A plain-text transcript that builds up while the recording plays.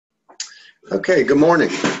Okay, good morning.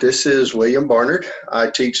 This is William Barnard. I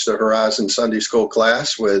teach the Horizon Sunday School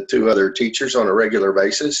class with two other teachers on a regular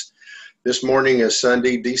basis. This morning is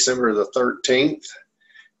Sunday, December the 13th,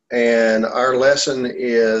 and our lesson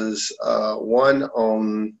is one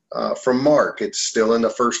on from Mark. It's still in the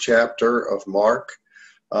first chapter of Mark,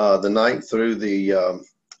 the 9th through the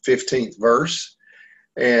 15th verse.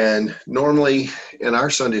 And normally in our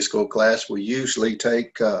Sunday school class, we usually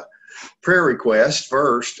take prayer request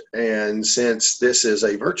first, and since this is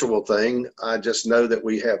a virtual thing, I just know that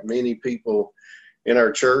we have many people in our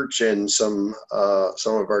church and some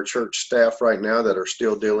of our church staff right now that are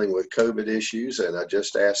still dealing with COVID issues, and I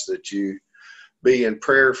just ask that you be in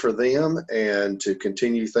prayer for them and to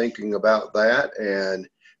continue thinking about that and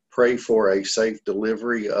pray for a safe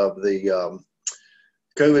delivery of the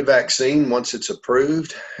COVID vaccine once it's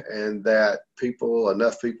approved, and that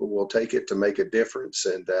enough people will take it to make a difference,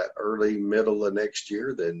 and that early, middle of next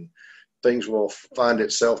year, then things will find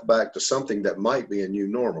itself back to something that might be a new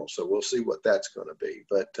normal. So we'll see what that's going to be.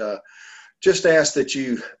 But just ask that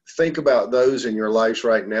you think about those in your lives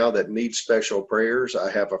right now that need special prayers.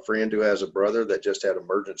 I have a friend who has a brother that just had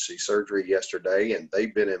emergency surgery yesterday, and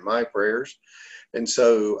they've been in my prayers. And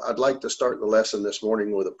so I'd like to start the lesson this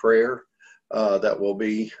morning with a prayer. That will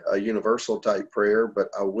be a universal type prayer, but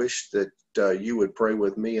I wish that you would pray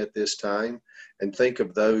with me at this time and think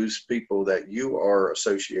of those people that you are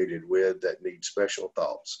associated with that need special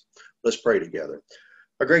thoughts. Let's pray together.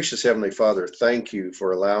 Our gracious Heavenly Father, thank you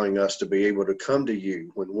for allowing us to be able to come to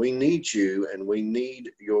you when we need you and we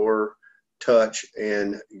need your touch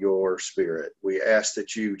and your spirit. We ask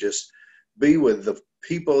that you just be with the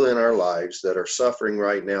people in our lives that are suffering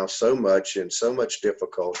right now so much and so much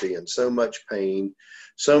difficulty and so much pain,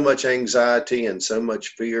 so much anxiety and so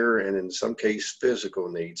much fear, and in some case physical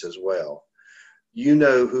needs as well. You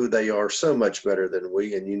know who they are so much better than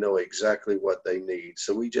we, and you know exactly what they need.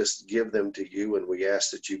 So we just give them to you, and we ask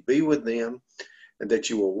that you be with them and that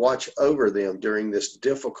you will watch over them during this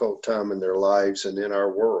difficult time in their lives and in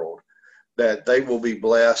our world, that they will be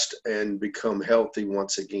blessed and become healthy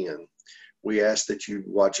once again. We ask that you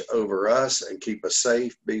watch over us and keep us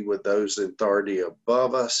safe, be with those in authority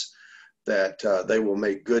above us, that they will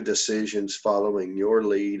make good decisions following your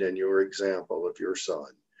lead and your example of your Son.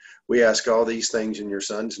 We ask all these things in your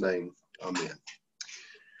Son's name. Amen.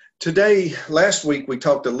 Last week, we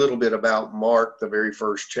talked a little bit about Mark, the very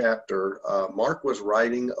first chapter. Mark was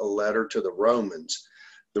writing a letter to the Romans.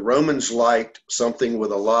 The Romans liked something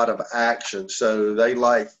with a lot of action, so they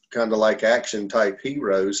kind of like action type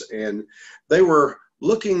heroes, and they were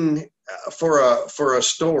looking for a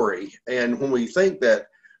story. And when we think that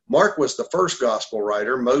Mark was the first gospel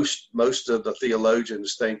writer, most of the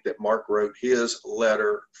theologians think that Mark wrote his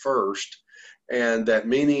letter first, and that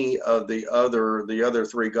many of the other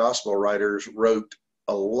three gospel writers wrote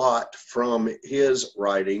a lot from his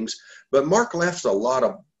writings, but Mark left a lot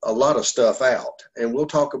of stuff out, and we'll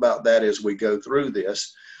talk about that as we go through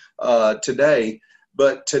this today.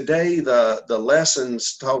 But today the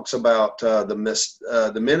lessons talks about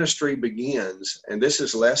the ministry begins, and this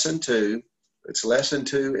is lesson 2. It's lesson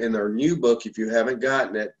 2 in our new book. If you haven't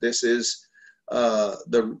gotten it, this is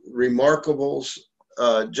the Remarkables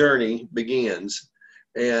journey begins,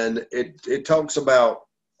 and it talks about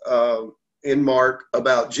in Mark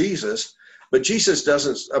about Jesus. But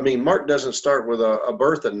Mark doesn't start with a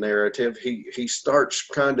birthing narrative. He starts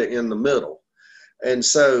kind of in the middle. And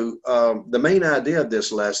so the main idea of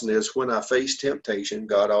this lesson is when I face temptation,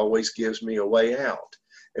 God always gives me a way out.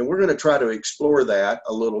 And we're going to try to explore that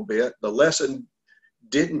a little bit. The lesson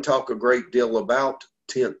didn't talk a great deal about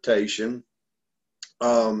temptation,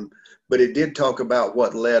 but it did talk about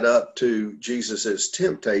what led up to Jesus's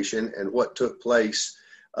temptation and what took place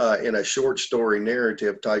in a short story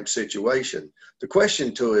narrative type situation. The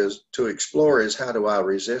question to explore is, how do I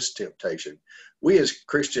resist temptation? We as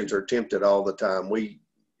Christians are tempted all the time. We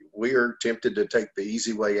are tempted to take the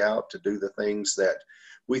easy way out, to do the things that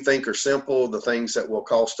we think are simple, the things that will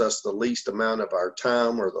cost us the least amount of our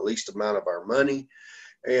time or the least amount of our money.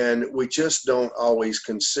 And we just don't always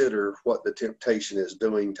consider what the temptation is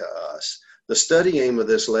doing to us. The study aim of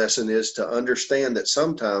this lesson is to understand that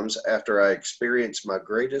sometimes after I experience my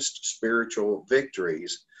greatest spiritual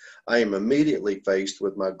victories, I am immediately faced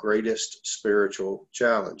with my greatest spiritual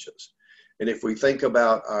challenges. And if we think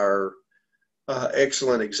about our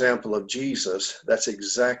excellent example of Jesus, that's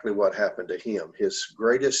exactly what happened to him. His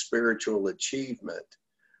greatest spiritual achievement,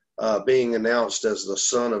 being announced as the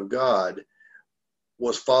Son of God,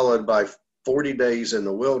 was followed by 40 days in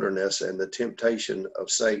the wilderness and the temptation of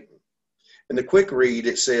Satan. In the quick read,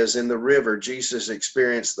 it says, in the river, Jesus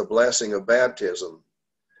experienced the blessing of baptism.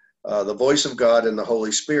 the voice of God and the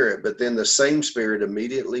Holy Spirit, but then the same Spirit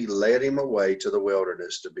immediately led him away to the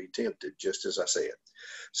wilderness to be tempted, just as I said.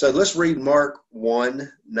 So let's read Mark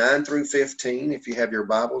 1:9 through 15. If you have your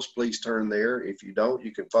Bibles, please turn there. If you don't,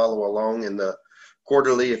 you can follow along in the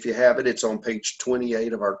quarterly. If you have it, it's on page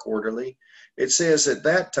 28 of our quarterly. It says, at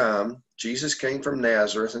that time, Jesus came from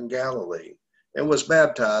Nazareth in Galilee and was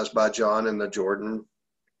baptized by John in the Jordan.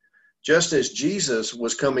 Just as Jesus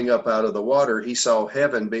was coming up out of the water, he saw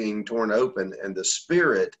heaven being torn open and the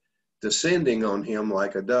Spirit descending on him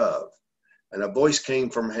like a dove. And a voice came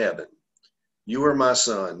from heaven, "You are my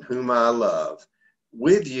Son, whom I love.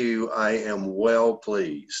 With you I am well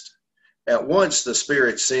pleased." At once the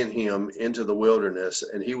Spirit sent him into the wilderness,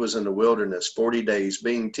 and he was in the wilderness 40 days,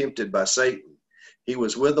 being tempted by Satan. He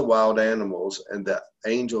was with the wild animals, and the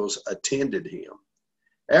angels attended him.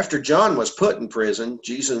 After John was put in prison,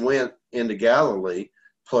 Jesus went into Galilee,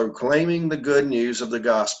 proclaiming the good news of the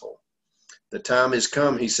gospel. The time is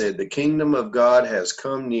come, he said, the kingdom of God has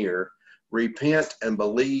come near. Repent and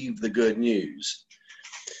believe the good news.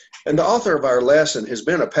 And the author of our lesson has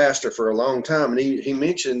been a pastor for a long time, and he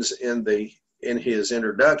mentions in his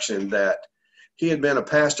introduction that he had been a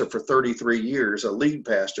pastor for 33 years, a lead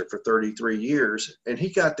pastor for 33 years, and he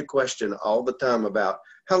got the question all the time about,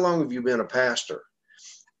 how long have you been a pastor?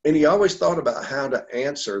 And he always thought about how to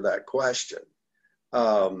answer that question.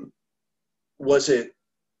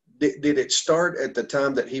 Did it start at the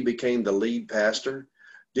time that he became the lead pastor?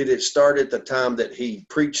 Did it start at the time that he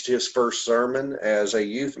preached his first sermon as a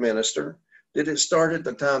youth minister? Did it start at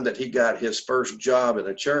the time that he got his first job in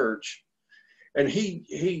a church? And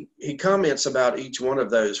he comments about each one of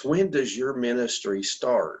those. When does your ministry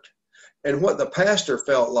start? And what the pastor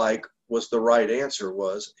felt like was the right answer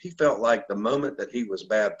was he felt like the moment that he was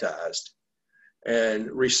baptized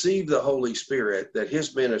and received the Holy Spirit that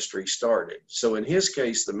his ministry started. So in his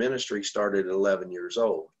case, the ministry started at 11 years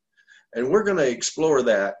old. And we're going to explore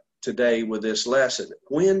that today with this lesson.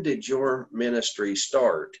 When did your ministry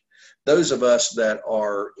start? Those of us that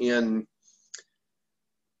are in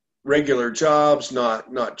regular jobs,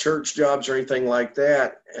 not church jobs or anything like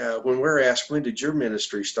that, when we're asked, when did your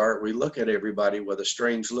ministry start? We look at everybody with a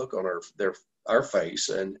strange look on our face,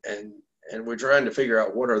 and we're trying to figure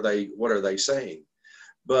out what are they saying.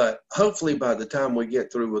 But hopefully by the time we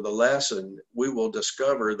get through with the lesson, we will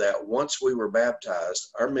discover that once we were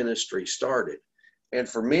baptized, our ministry started. And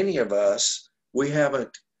for many of us, we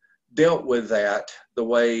haven't dealt with that the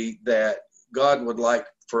way that God would like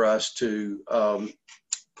for us to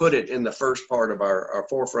put it in the first part of our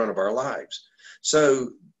forefront of our lives.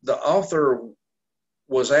 So the author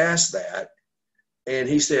was asked that, and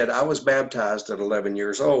he said, I was baptized at 11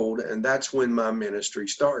 years old, and that's when my ministry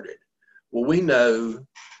started. Well, we know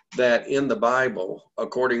that in the Bible,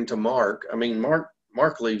 according to Mark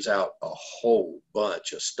leaves out a whole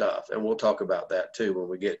bunch of stuff, and we'll talk about that too when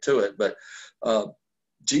we get to it. But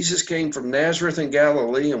Jesus came from Nazareth in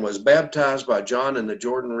Galilee and was baptized by John in the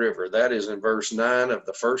Jordan River. That is in verse 9 of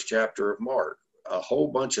the first chapter of Mark. A whole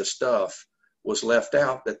bunch of stuff was left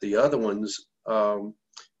out that the other ones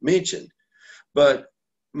mentioned. But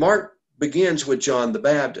Mark begins with John the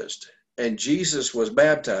Baptist, and Jesus was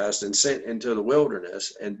baptized and sent into the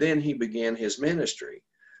wilderness, and then he began his ministry.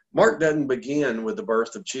 Mark doesn't begin with the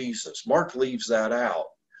birth of Jesus. Mark leaves that out.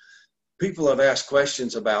 People have asked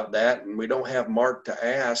questions about that, and we don't have Mark to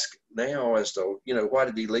ask now as to, why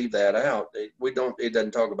did he leave that out? It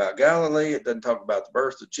doesn't talk about Galilee. It doesn't talk about the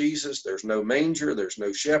birth of Jesus. There's no manger. There's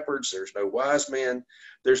no shepherds. There's no wise men.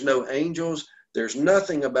 There's no angels. There's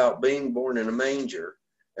nothing about being born in a manger.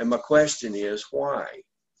 And my question is, why?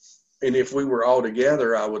 And if we were all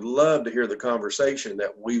together, I would love to hear the conversation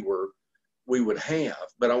that we would have.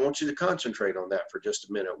 But I want you to concentrate on that for just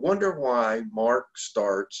a minute. Wonder why Mark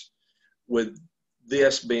starts with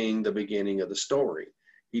this being the beginning of the story.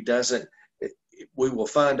 We will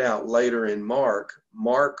find out later in Mark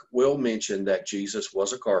will mention that Jesus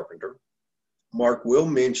was a carpenter. Mark will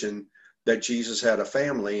mention that Jesus had a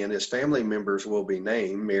family, and his family members will be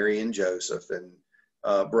named Mary and Joseph and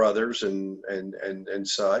brothers and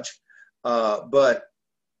such. But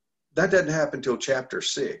that doesn't happen until chapter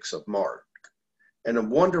 6 of Mark. And I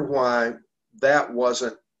wonder why that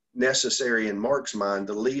wasn't necessary in Mark's mind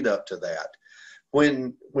to lead up to that.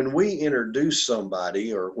 When we introduce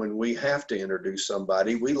somebody, or when we have to introduce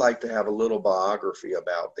somebody, we like to have a little biography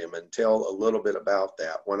about them and tell a little bit about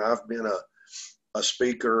that. When I've been a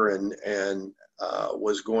speaker and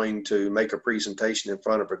was going to make a presentation in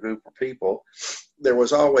front of a group of people, there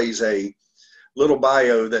was always a little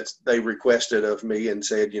bio that they requested of me and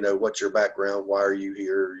said, what's your background? Why are you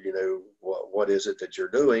here? What is it that you're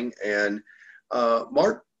doing? And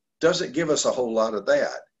Mark doesn't give us a whole lot of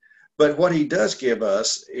that. But what he does give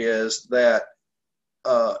us is that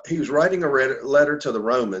he was writing a letter to the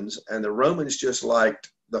Romans, and the Romans just liked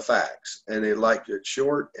the facts, and they liked it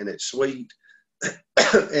short and it's sweet,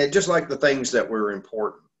 and just like the things that were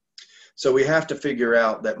important. So we have to figure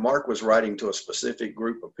out that Mark was writing to a specific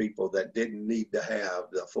group of people that didn't need to have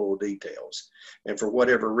the full details. And for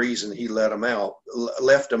whatever reason, he left them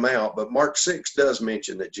out. But Mark 6 does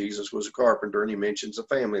mention that Jesus was a carpenter, and he mentions a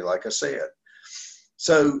family, like I said.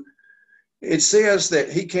 So it says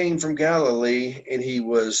that he came from Galilee and he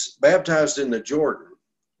was baptized in the Jordan.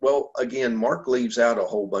 Well, again, Mark leaves out a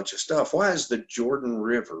whole bunch of stuff. Why is the Jordan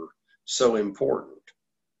River so important?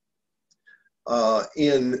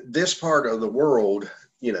 In this part of the world,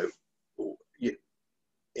 you know,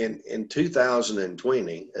 in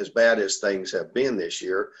 2020, as bad as things have been this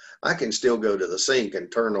year, I can still go to the sink and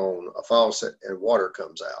turn on a faucet and water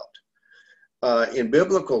comes out. In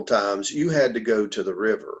biblical times, you had to go to the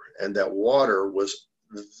river, and that water was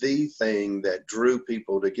the thing that drew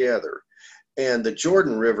people together. And the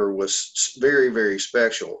Jordan River was very, very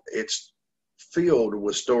special. It's filled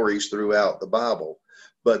with stories throughout the Bible.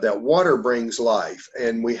 But that water brings life,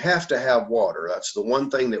 and we have to have water. That's the one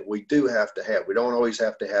thing that we do have to have. We don't always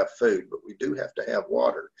have to have food, but we do have to have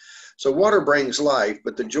water. So water brings life,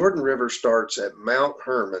 but the Jordan River starts at Mount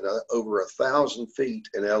Hermon, over 1,000 feet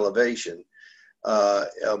in elevation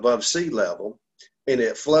above sea level, and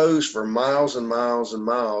it flows for miles and miles and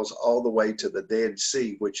miles all the way to the Dead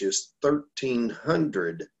Sea, which is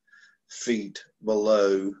 1,300 feet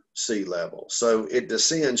below sea level. So it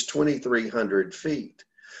descends 2,300 feet.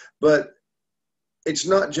 But it's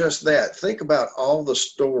not just that. Think about all the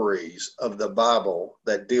stories of the Bible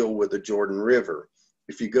that deal with the Jordan River.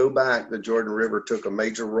 If you go back, the Jordan River took a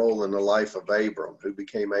major role in the life of Abram, who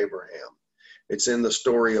became Abraham. It's in the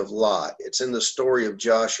story of Lot. It's in the story of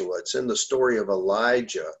Joshua. It's in the story of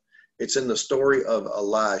Elijah. It's in the story of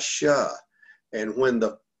Elisha. And when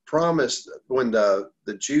the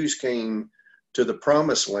Jews came to the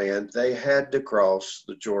promised land, they had to cross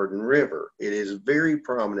the Jordan River. It is very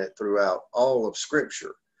prominent throughout all of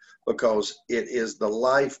Scripture because it is the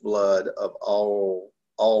lifeblood of all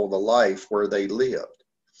the life where they lived.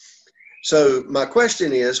 So my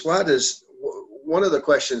question is, one of the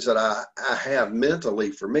questions that I have mentally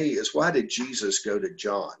for me is, why did Jesus go to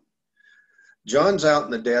John? John's out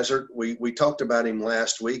in the desert. We talked about him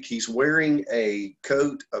last week. He's wearing a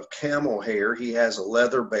coat of camel hair. He has a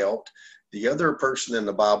leather belt. The other person in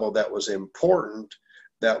the Bible that was important,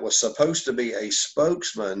 that was supposed to be a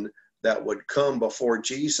spokesman that would come before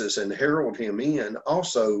Jesus and herald him in,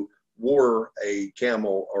 also wore a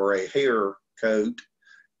camel or a hair coat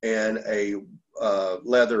and a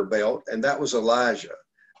leather belt, and that was Elijah.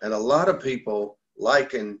 And a lot of people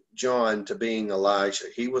liken John to being Elijah.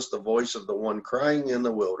 He was the voice of the one crying in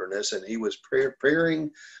the wilderness, and he was preparing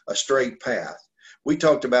a straight path. We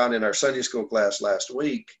talked about in our Sunday school class last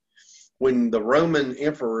week, when the Roman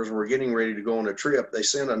emperors were getting ready to go on a trip, they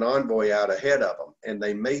sent an envoy out ahead of them, and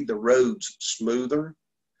they made the roads smoother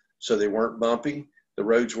so they weren't bumpy. The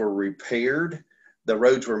roads were repaired. The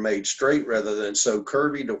roads were made straight rather than so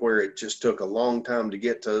curvy to where it just took a long time to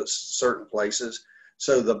get to certain places.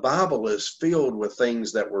 So the Bible is filled with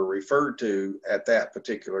things that were referred to at that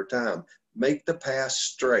particular time. Make the path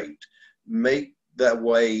straight. Make that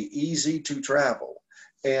way easy to travel.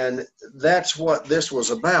 And that's what this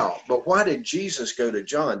was about. But why did Jesus go to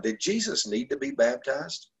John? Did Jesus need to be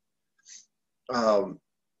baptized?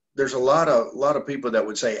 There's a lot of people that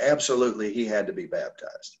would say absolutely he had to be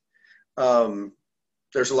baptized.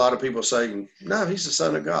 There's a lot of people saying, no, he's the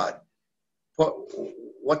Son of God.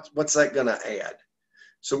 What's that going to add?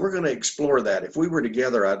 So we're going to explore that. If we were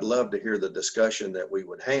together, I'd love to hear the discussion that we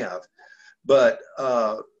would have. But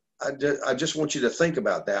I just want you to think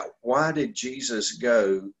about that. Why did Jesus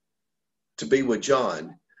go to be with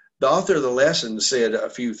John? The author of the lesson said a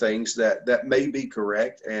few things that may be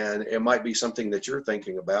correct, and it might be something that you're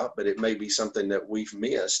thinking about, but it may be something that we've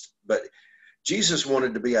missed. But Jesus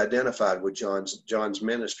wanted to be identified with John's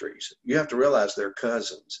ministries. You have to realize they're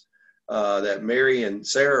cousins, that Mary and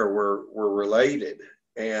Sarah were related,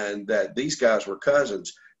 and that these guys were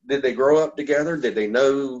cousins. Did they grow up together? Did they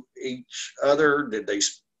know each other? Did they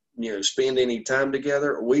spend any time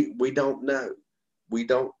together? We don't know. We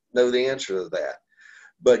don't know the answer to that.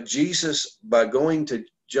 But Jesus, by going to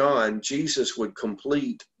John, Jesus would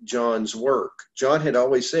complete John's work. John had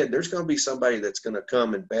always said, there's going to be somebody that's going to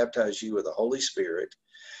come and baptize you with the Holy Spirit,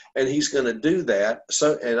 and he's going to do that.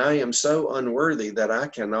 And I am so unworthy that I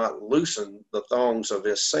cannot loosen the thongs of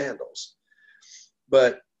his sandals.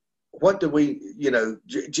 But what do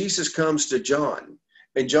Jesus comes to John,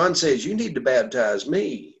 And John says, you need to baptize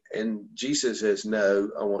me. And Jesus says, no,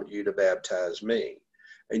 I want you to baptize me.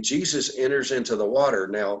 And Jesus enters into the water.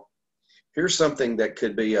 Now, here's something that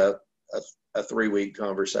could be a 3-week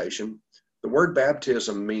conversation. The word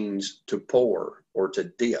baptism means to pour or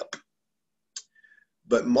to dip.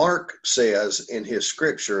 But Mark says in his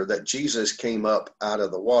scripture that Jesus came up out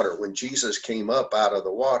of the water. When Jesus came up out of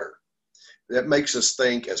the water, that makes us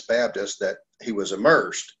think as Baptists that he was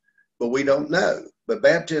immersed, but we don't know. But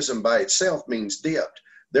baptism by itself means dipped.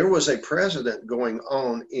 There was a precedent going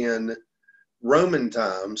on in Roman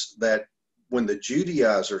times that when the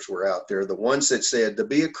Judaizers were out there, the ones that said to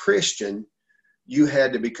be a Christian, you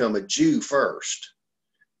had to become a Jew first.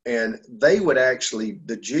 And they would actually,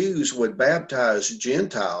 the Jews would baptize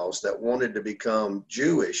Gentiles that wanted to become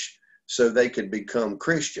Jewish so they could become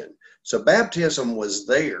Christian. So baptism was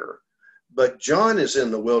there, but John is in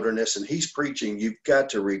the wilderness and he's preaching, you've got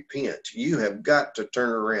to repent. You have got to turn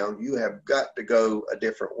around. You have got to go a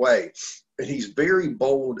different way. And he's very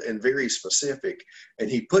bold and very specific. And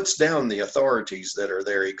he puts down the authorities that are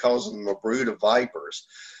there. He calls them a brood of vipers.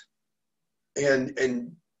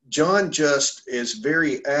 And John just is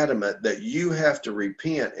very adamant that you have to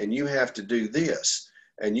repent and you have to do this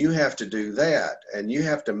and you have to do that and you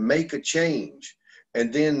have to make a change.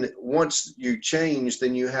 And then once you change,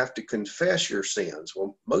 then you have to confess your sins.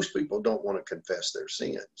 Well, most people don't want to confess their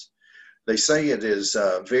sins. They say it is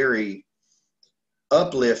very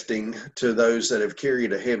uplifting to those that have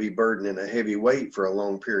carried a heavy burden and a heavy weight for a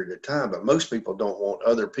long period of time. But most people don't want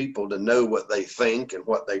other people to know what they think and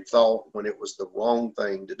what they thought when it was the wrong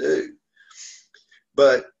thing to do.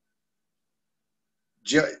 But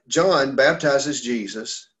John baptizes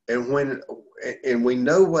Jesus, and we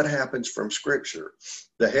know what happens from Scripture.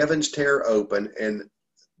 The heavens tear open, and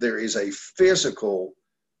there is a physical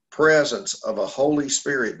presence of a Holy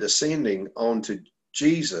Spirit descending onto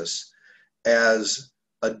Jesus as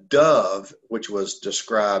a dove, which was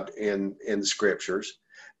described in the scriptures.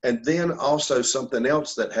 And then also something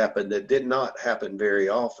else that happened that did not happen very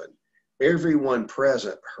often. Everyone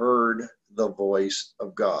present heard the voice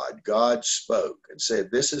of God. God spoke and said,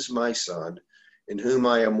 this is my son in whom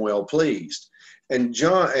I am well pleased. And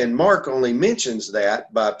Mark only mentions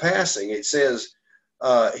that by passing. It says,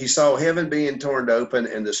 he saw heaven being torn open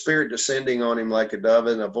and the Spirit descending on him like a dove,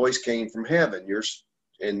 and a voice came from heaven.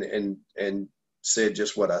 And said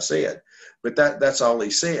just what I said. But that's all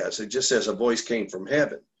he says. It just says a voice came from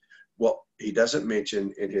heaven. Well, he doesn't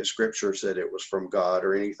mention in his scriptures that it was from God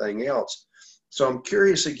or anything else. So I'm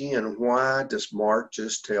curious again, why does Mark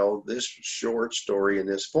just tell this short story in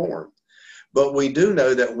this form? But we do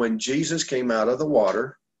know that when Jesus came out of the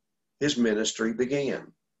water, his ministry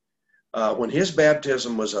began. When his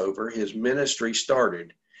baptism was over, his ministry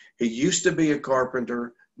started. He used to be a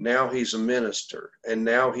carpenter. Now he's a minister, and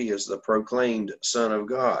now he is the proclaimed Son of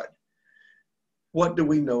God. What do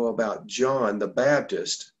we know about John the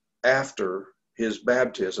Baptist after his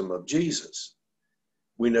baptism of Jesus?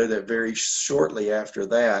 We know that very shortly after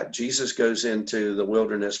that, Jesus goes into the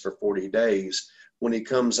wilderness for 40 days. When he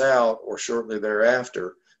comes out, or shortly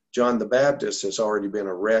thereafter, John the Baptist has already been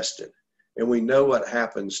arrested. And we know what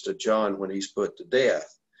happens to John when he's put to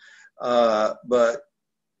death. But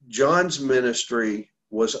John's ministry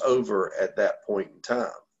was over at that point in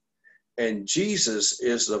time. And Jesus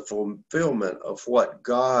is the fulfillment of what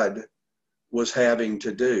God was having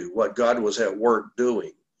to do, what God was at work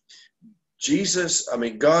doing.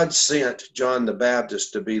 God sent John the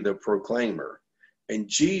Baptist to be the proclaimer, and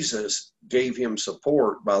Jesus gave him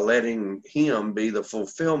support by letting him be the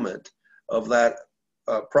fulfillment of that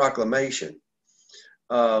proclamation.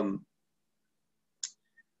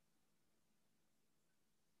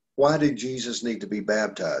 Why did Jesus need to be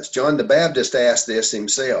baptized? John the Baptist asked this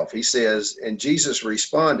himself. He says, and Jesus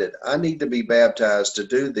responded, I need to be baptized to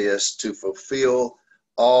do this, to fulfill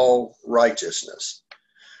all righteousness.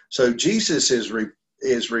 So Jesus is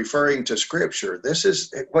referring to Scripture. This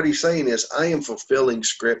is what he's saying is, I am fulfilling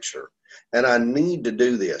Scripture, and I need to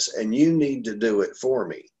do this, and you need to do it for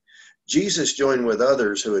me. Jesus joined with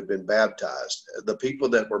others who had been baptized, the people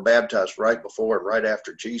that were baptized right before and right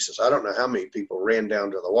after Jesus. I don't know how many people ran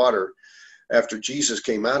down to the water after Jesus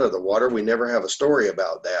came out of the water. We never have a story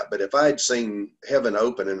about that. But if I'd seen heaven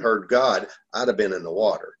open and heard God, I'd have been in the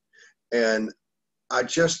water. And I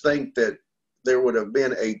just think that there would have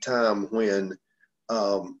been a time when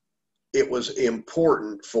it was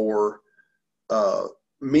important for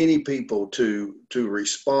many people to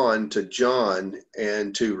respond to John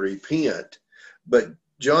and to repent. But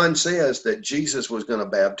John says that Jesus was going to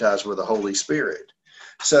baptize with the Holy Spirit.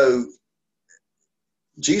 So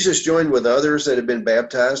Jesus joined with others that had been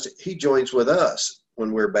baptized. He joins with us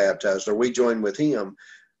when we're baptized, or we join with him,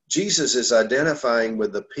 Jesus is identifying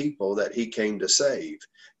with the people that he came to save.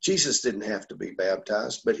 Jesus didn't have to be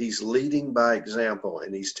baptized, but he's leading by example,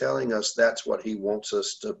 and he's telling us that's what he wants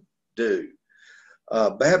us to do.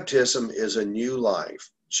 Baptism is a new life.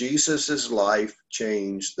 Jesus's life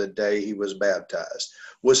changed the day he was baptized.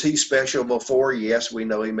 Was he special before? Yes, we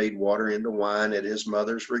know he made water into wine at his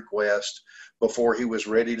mother's request before he was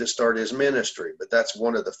ready to start his ministry. But that's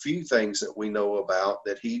one of the few things that we know about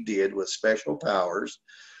that he did with special powers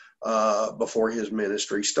before his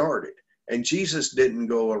ministry started. And Jesus didn't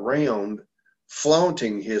go around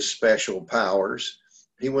flaunting his special powers.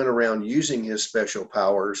 He went around using his special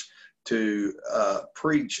powers to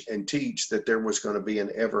preach and teach that there was going to be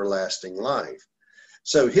an everlasting life.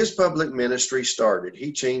 So his public ministry started.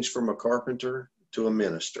 He changed from a carpenter to a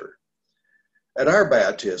minister. At our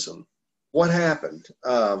baptism, what happened?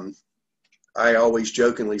 I always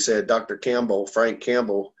jokingly said Dr. Campbell, Frank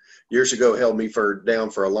Campbell, years ago held me down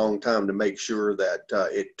for a long time to make sure that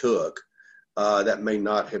it took. That may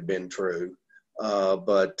not have been true,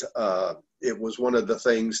 but it was one of the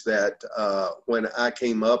things that when I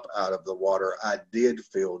came up out of the water, I did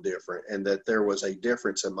feel different, and that there was a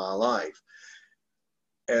difference in my life.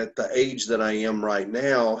 At the age that I am right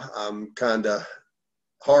now, I'm kind of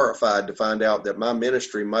horrified to find out that my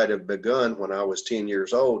ministry might have begun when I was 10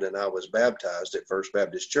 years old and I was baptized at First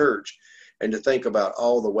Baptist Church, and to think about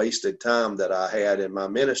all the wasted time that I had in my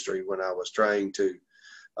ministry when I was trying to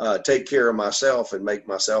take care of myself and make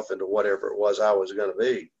myself into whatever it was I was going to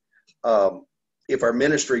be. If our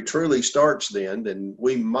ministry truly starts then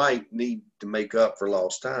we might need to make up for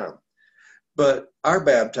lost time. But our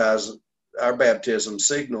baptism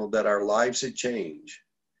signaled that our lives had changed.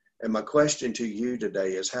 And my question to you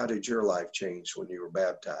today is, how did your life change when you were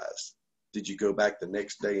baptized? Did you go back the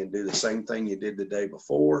next day and do the same thing you did the day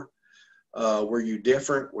before? Were you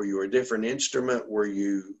different? Were you a different instrument?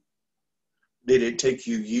 Did it take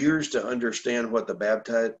you years to understand what the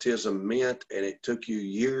baptism meant, and it took you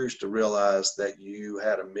years to realize that you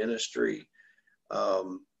had a ministry?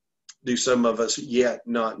 Do some of us yet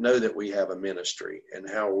not know that we have a ministry and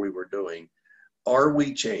how we were doing? Are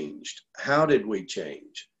we changed? How did we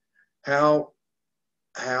change? How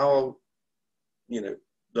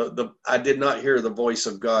I did not hear the voice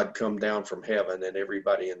of God come down from heaven and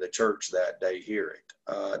everybody in the church that day hear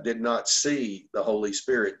it. Did not see the Holy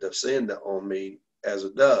Spirit descend on me as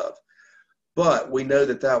a dove. But we know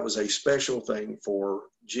that that was a special thing for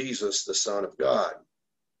Jesus, the Son of God.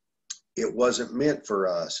 It wasn't meant for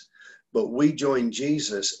us, but we joined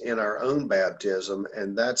Jesus in our own baptism,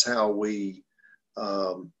 and that's how we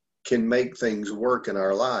can make things work in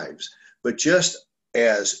our lives. But just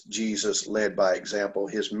as Jesus led by example,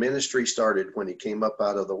 his ministry started when he came up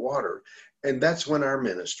out of the water, and that's when our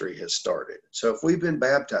ministry has started. So if we've been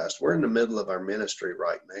baptized, we're in the middle of our ministry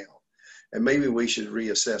right now, and maybe we should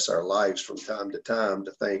reassess our lives from time to time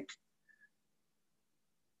to think,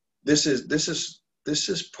 this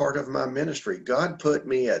is part of my ministry. God put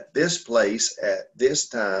me at this place at this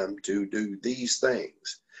time to do these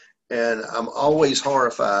things. And I'm always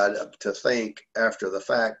horrified to think after the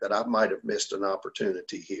fact that I might have missed an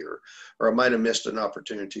opportunity here, or I might have missed an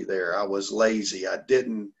opportunity there. I was lazy. I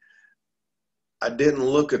didn't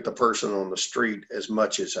look at the person on the street as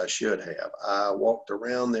much as I should have. I walked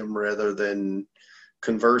around them rather than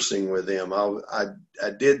conversing with them. I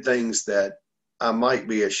did things that I might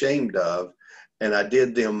be ashamed of, and I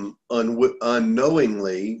did them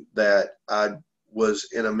unknowingly that I was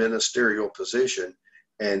in a ministerial position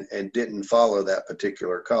and didn't follow that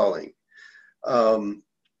particular calling. Our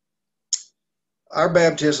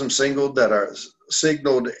baptism signaled that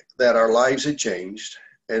our lives had changed.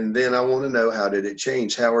 And then I want to know, how did it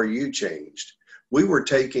change? How are you changed? We were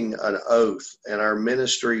taking an oath, and our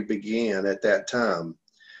ministry began at that time.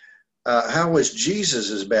 How was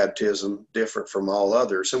Jesus's baptism different from all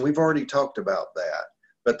others? And we've already talked about that.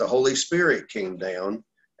 But the Holy Spirit came down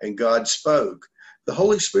and God spoke. The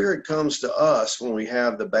Holy Spirit comes to us when we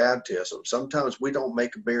have the baptism. Sometimes we don't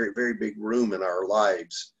make a very, very big room in our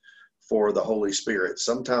lives for the Holy Spirit.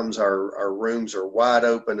 Sometimes our rooms are wide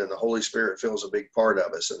open and the Holy Spirit fills a big part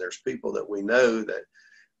of us. And there's people that we know that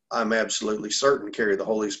I'm absolutely certain carry the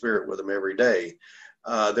Holy Spirit with them every day.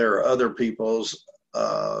 There are other people's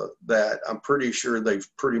that I'm pretty sure they've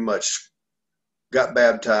pretty much got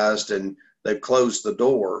baptized and they've closed the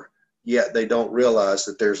door, yet they don't realize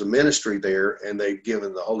that there's a ministry there, and they've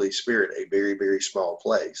given the Holy Spirit a very, very small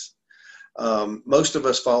place. Most of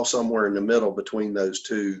us fall somewhere in the middle between those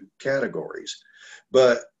two categories.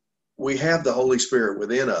 But we have the Holy Spirit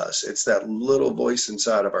within us. It's that little voice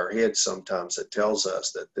inside of our head sometimes that tells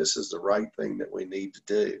us that this is the right thing that we need to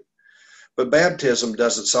do. But baptism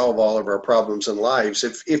doesn't solve all of our problems in lives.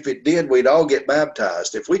 If it did, we'd all get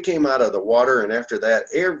baptized. If we came out of the water and after that,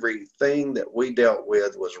 everything that we dealt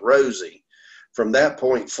with was rosy, from that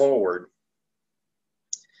point forward,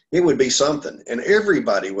 it would be something. And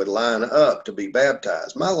everybody would line up to be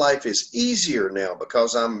baptized. My life is easier now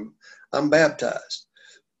because I'm baptized.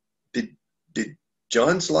 Did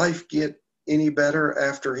John's life get any better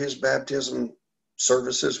after his baptism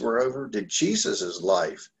services were over? Did Jesus's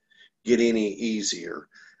life get any easier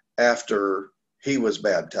after he was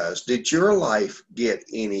baptized? Did your life get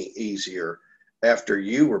any easier after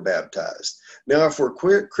you were baptized? Now, if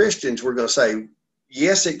we're Christians, we're going to say,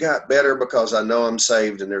 yes, it got better because I know I'm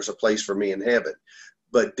saved and there's a place for me in heaven.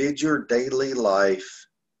 But did your daily life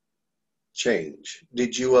change?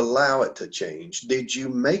 Did you allow it to change? Did you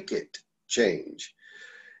make it change?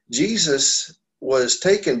 Jesus was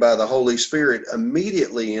taken by the Holy Spirit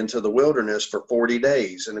immediately into the wilderness for 40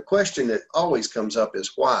 days. And the question that always comes up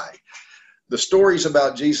is why? The stories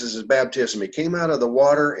about Jesus' baptism, he came out of the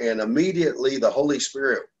water and immediately the Holy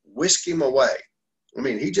Spirit whisked him away. I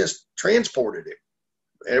mean, he just transported him.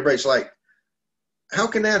 Everybody's like, how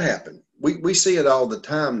can that happen? We see it all the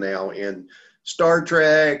time now in Star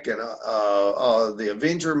Trek and the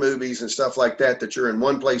Avenger movies and stuff like that, that you're in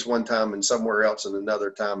one place one time and somewhere else in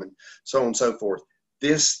another time and so on and so forth.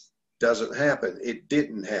 This doesn't happen. It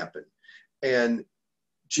didn't happen. And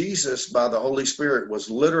Jesus, by the Holy Spirit,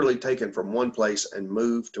 was literally taken from one place and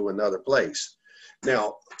moved to another place.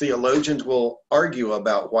 Now, theologians will argue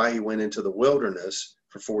about why he went into the wilderness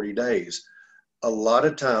for 40 days. A lot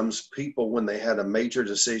of times people, when they had a major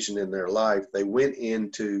decision in their life, they went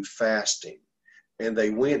into fasting and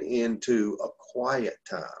they went into a quiet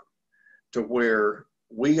time to where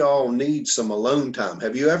we all need some alone time.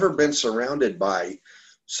 Have you ever been surrounded by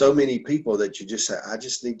so many people that you just say, I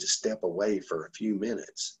just need to step away for a few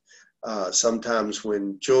minutes? Sometimes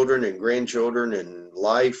when children and grandchildren and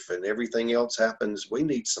life and everything else happens, we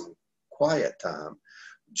need some quiet time.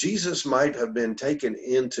 Jesus might have been taken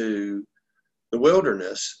into the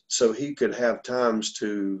wilderness so he could have times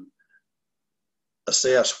to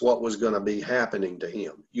assess what was going to be happening to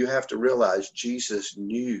him. You have to realize Jesus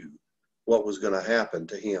knew what was going to happen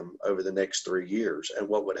to him over the next 3 years and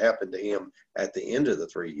what would happen to him at the end of the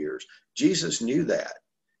 3 years. Jesus knew that.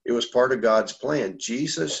 It was part of God's plan.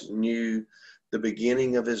 Jesus knew the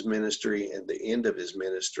beginning of his ministry and the end of his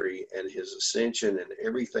ministry and his ascension and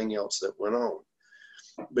everything else that went on.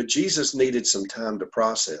 But Jesus needed some time to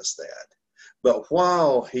process that. But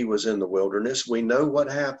while he was in the wilderness, we know what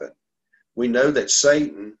happened. We know that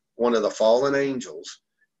Satan, one of the fallen angels,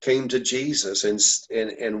 came to Jesus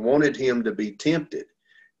and wanted him to be tempted.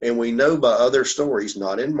 And we know by other stories,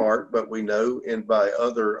 not in Mark, but we know by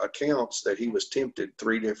other accounts that he was tempted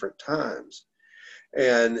 3 different times.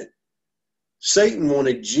 And Satan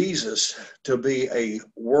wanted Jesus to be a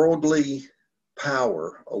worldly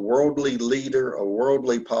power, a worldly leader, a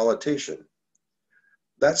worldly politician.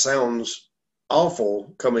 That sounds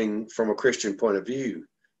awful coming from a Christian point of view,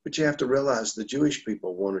 but you have to realize the Jewish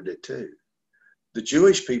people wanted it too. The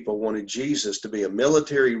Jewish people wanted Jesus to be a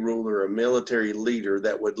military ruler, a military leader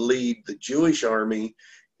that would lead the Jewish army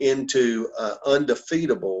into an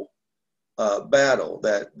undefeatable battle,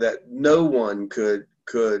 that no one could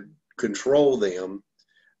control them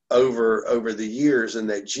over the years, and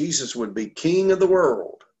that Jesus would be king of the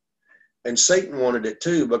world. And Satan wanted it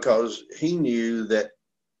too, because he knew that,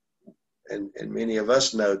 and many of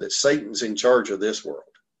us know, that Satan's in charge of this world.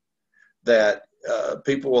 That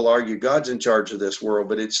people will argue God's in charge of this world,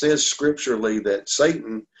 but it says scripturally that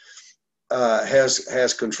Satan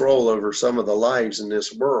has control over some of the lives in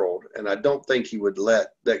this world. And I don't think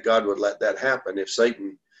that God would let that happen if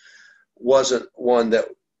Satan wasn't one that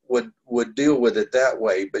would deal with it that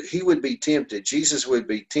way. But he would be tempted. Jesus would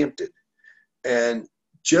be tempted. And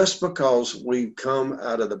just because we've come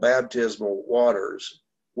out of the baptismal waters,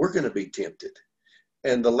 we're going to be tempted.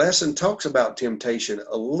 And the lesson talks about temptation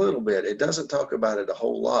a little bit. It doesn't talk about it a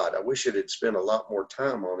whole lot. I wish it had spent a lot more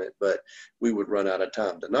time on it, but we would run out of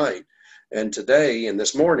time tonight and today and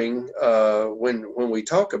this morning when we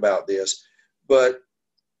talk about this. But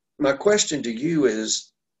my question to you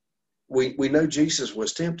is, we know Jesus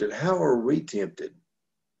was tempted. How are we tempted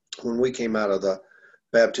when we came out of the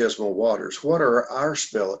baptismal waters? What are our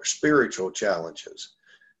spiritual challenges?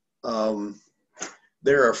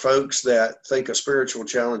 There are folks that think a spiritual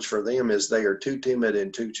challenge for them is they are too timid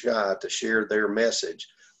and too shy to share their message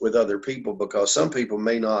with other people because some people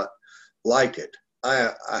may not like it.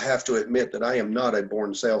 I have to admit that I am not a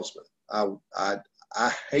born salesman.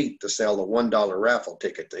 I hate to sell a $1 raffle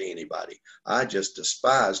ticket to anybody. I just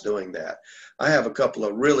despise doing that. I have a couple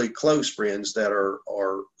of really close friends that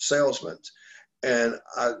are salesmen, and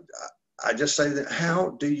I just say that,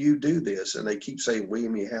 how do you do this? And they keep saying,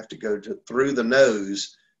 William, you have to go through the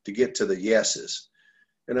no's to get to the yeses.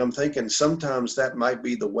 And I'm thinking sometimes that might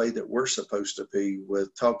be the way that we're supposed to be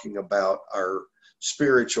with talking about our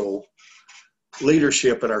spiritual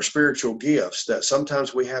leadership and our spiritual gifts, that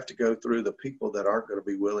sometimes we have to go through the people that aren't going to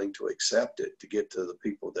be willing to accept it to get to the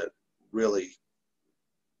people that really,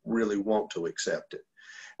 really want to accept it.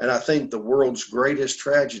 And I think the world's greatest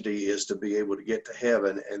tragedy is to be able to get to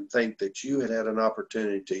heaven and think that you had an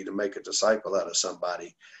opportunity to make a disciple out of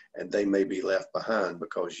somebody, and they may be left behind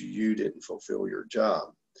because you didn't fulfill your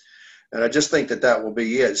job. And I just think that will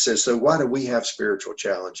be it. It says, so why do we have spiritual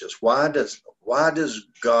challenges? Why does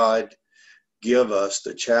God give us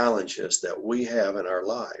the challenges that we have in our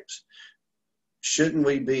lives? Shouldn't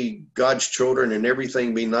we be God's children and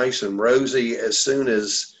everything be nice and rosy as soon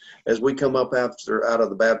as we come up out of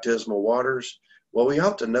the baptismal waters? Well, we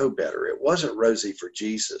ought to know better. It wasn't rosy for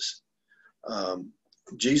Jesus.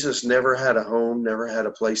 Jesus never had a home, never had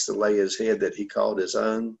a place to lay his head that he called his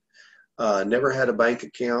own, never had a bank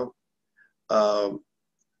account,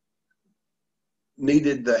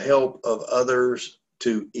 needed the help of others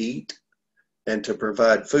to eat and to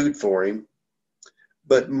provide food for him.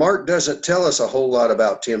 But Mark doesn't tell us a whole lot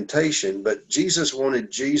about temptation, but Satan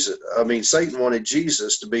wanted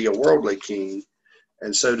Jesus to be a worldly king,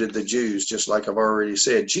 and so did the Jews, just like I've already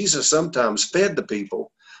said. Jesus sometimes fed the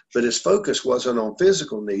people, but his focus wasn't on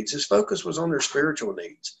physical needs. His focus was on their spiritual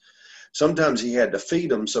needs. Sometimes he had to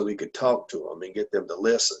feed them so he could talk to them and get them to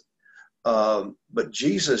listen. But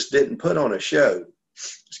Jesus didn't put on a show.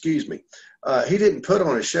 He didn't put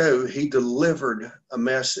on a show. He delivered a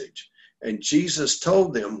message. And Jesus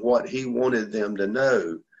told them what he wanted them to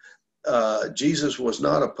know. Jesus was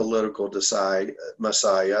not a political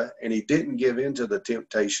Messiah, and he didn't give in to the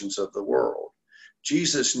temptations of the world.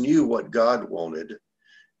 Jesus knew what God wanted,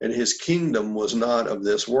 and his kingdom was not of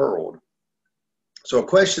this world. So a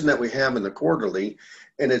question that we have in the quarterly,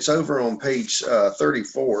 and it's over on page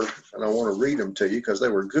 34, and I want to read them to you because they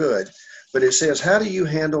were good, but it says, how do you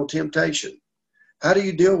handle temptation? How do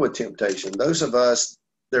you deal with temptation? Those of us,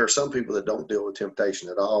 there are some people that don't deal with temptation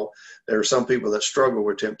at all. There are some people that struggle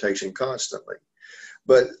with temptation constantly.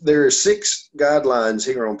 But there are 6 guidelines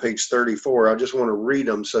here on page 34. I just want to read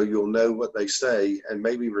them so you'll know what they say and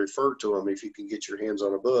maybe refer to them if you can get your hands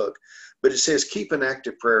on a book. But it says, keep an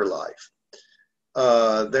active prayer life.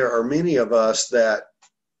 There are many of us that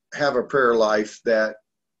have a prayer life that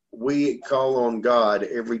we call on God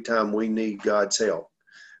every time we need God's help.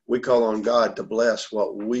 We call on God to bless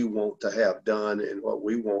what we want to have done and what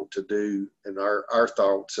we want to do and our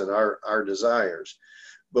thoughts and our desires.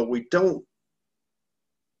 But we don't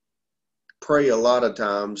pray a lot of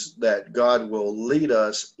times that God will lead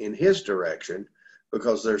us in his direction,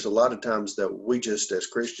 because there's a lot of times that we just as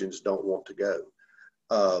Christians don't want to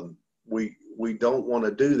go. We don't want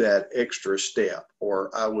to do that extra step,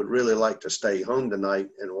 or I would really like to stay home tonight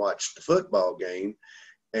and watch the football game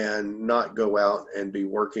and not go out and be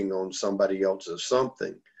working on somebody else's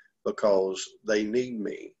something because they need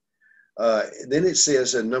me. Then it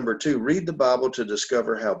says in number 2, read the Bible to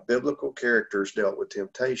discover how biblical characters dealt with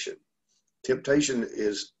temptation. Temptation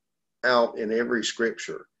is out in every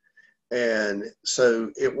scripture. And so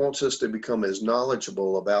it wants us to become as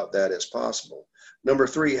knowledgeable about that as possible. Number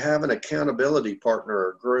 3, have an accountability partner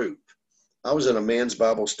or group. I was in a men's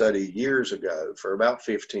Bible study years ago for about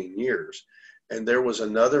 15 years. And there was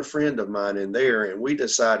another friend of mine in there, and we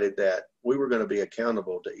decided that we were going to be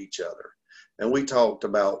accountable to each other. And we talked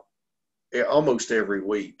about almost every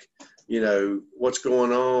week, what's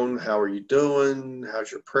going on? How are you doing?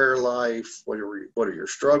 How's your prayer life? What are your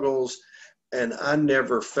struggles? And I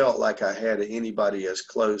never felt like I had anybody as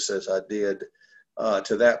close as I did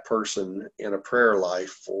to that person in a prayer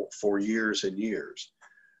life for years and years.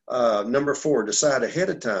 Number 4, decide ahead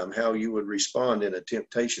of time how you would respond in a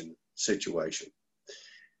temptation situation.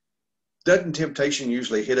 Doesn't temptation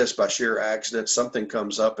usually hit us by sheer accident? Something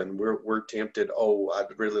comes up and we're tempted. Oh,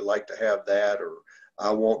 I'd really like to have that, or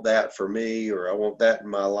I want that for me, or I want that in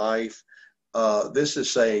my life. This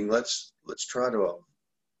is saying let's try to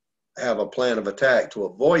have a plan of attack to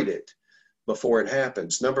avoid it before it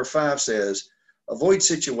happens. Number 5 says, avoid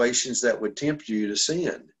situations that would tempt you to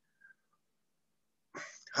sin.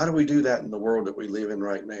 How do we do that in the world that we live in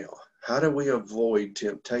right now? How do we avoid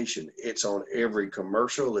temptation? It's on every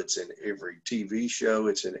commercial. It's in every TV show.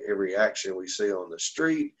 It's in every action we see on the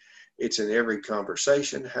street. It's in every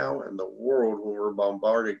conversation. How in the world, when we're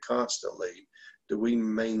bombarded constantly, do we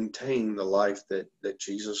maintain the life that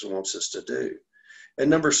Jesus wants us to do? And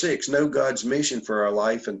number 6, know God's mission for our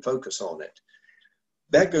life and focus on it.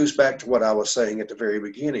 That goes back to what I was saying at the very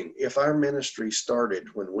beginning. If our ministry started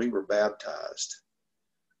when we were baptized,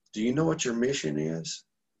 do you know what your mission is?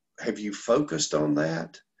 Have you focused on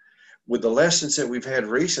that? With the lessons that we've had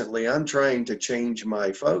recently, I'm trying to change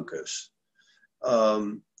my focus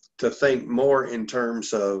to think more in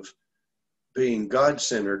terms of being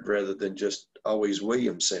God-centered rather than just always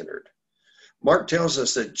William-centered. Mark tells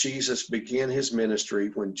us that Jesus began his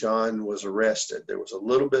ministry when John was arrested. There was a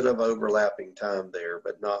little bit of overlapping time there,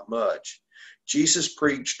 but not much. Jesus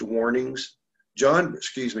preached warnings. John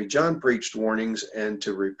preached warnings and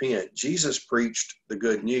to repent. Jesus preached the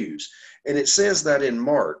good news. And it says that in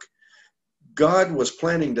Mark, God was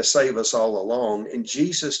planning to save us all along, and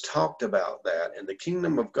Jesus talked about that, and the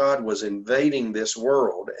kingdom of God was invading this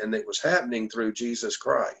world, and it was happening through Jesus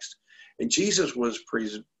Christ. And Jesus was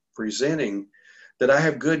presenting that I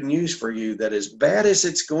have good news for you, that as bad as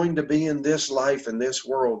it's going to be in this life, in this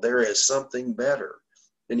world, there is something better.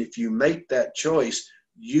 And if you make that choice,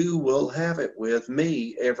 you will have it with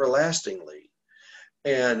me everlastingly.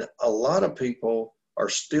 And a lot of people are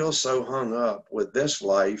still so hung up with this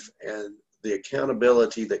life and the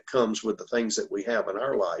accountability that comes with the things that we have in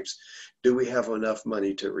our lives. Do we have enough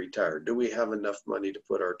money to retire? Do we have enough money to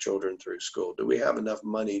put our children through school? Do we have enough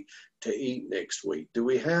money to eat next week? Do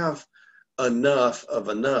we have enough of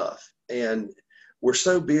enough? And we're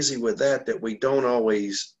so busy with that we don't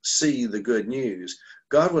always see the good news.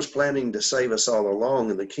 God was planning to save us all along,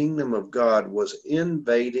 and the kingdom of God was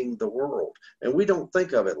invading the world. And we don't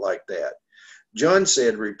think of it like that. John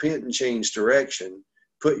said, repent and change direction.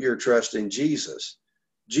 Put your trust in Jesus.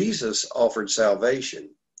 Jesus offered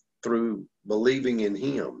salvation through believing in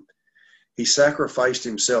him. He sacrificed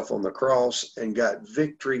himself on the cross and got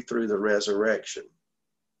victory through the resurrection.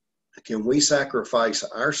 Can we sacrifice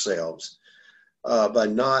ourselves by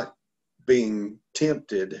not being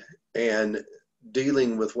tempted and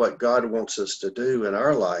dealing with what God wants us to do in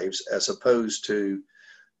our lives as opposed to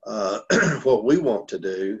what we want to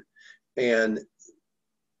do? And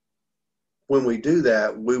when we do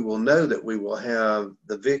that, we will know that we will have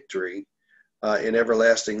the victory in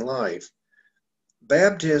everlasting life.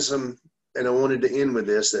 Baptism, and I wanted to end with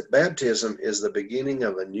this, that baptism is the beginning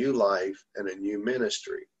of a new life and a new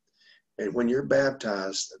ministry. And when you're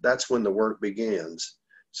baptized, that's when the work begins.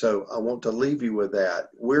 So I want to leave you with that.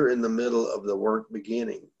 We're in the middle of the work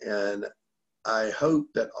beginning. And I hope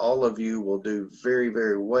that all of you will do very,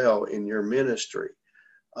 very well in your ministry.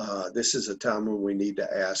 This is a time when we need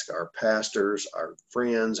to ask our pastors, our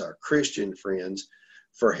friends, our Christian friends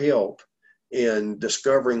for help in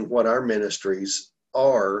discovering what our ministries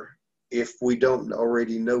are if we don't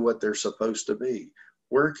already know what they're supposed to be.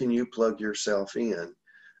 Where can you plug yourself in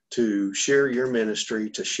to share your ministry,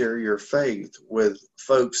 to share your faith with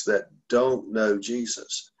folks that don't know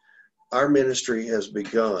Jesus? Our ministry has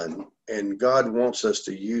begun, and God wants us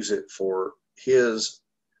to use it for his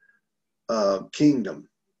kingdom,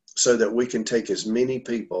 so that we can take as many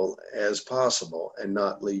people as possible and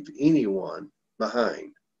not leave anyone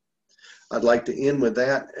behind. I'd like to end with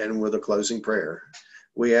that and with a closing prayer.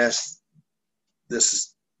 We ask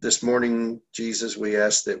this morning, Jesus, we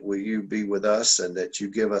ask that will you be with us and that you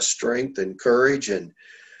give us strength and courage, and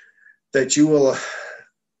that you will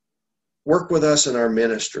work with us in our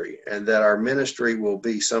ministry, and that our ministry will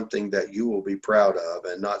be something that you will be proud of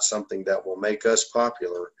and not something that will make us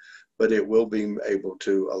popular, but it will be able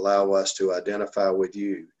to allow us to identify with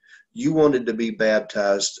you. You wanted to be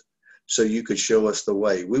baptized so you could show us the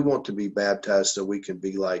way. We want to be baptized so we can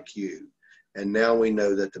be like you. And now we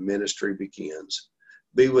know that the ministry begins.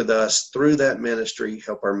 Be with us through that ministry.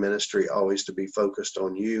 Help our ministry always to be focused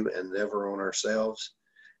on you and never on ourselves.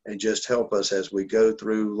 And just help us as we go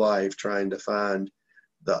through life trying to find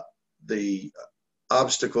the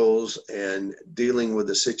obstacles and dealing with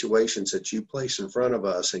the situations that you place in front of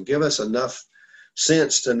us, and give us enough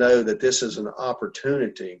sense to know that this is an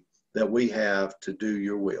opportunity that we have to do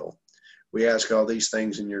your will. We ask all these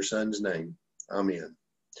things in your son's name. Amen.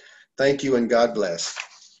 Thank you and God bless.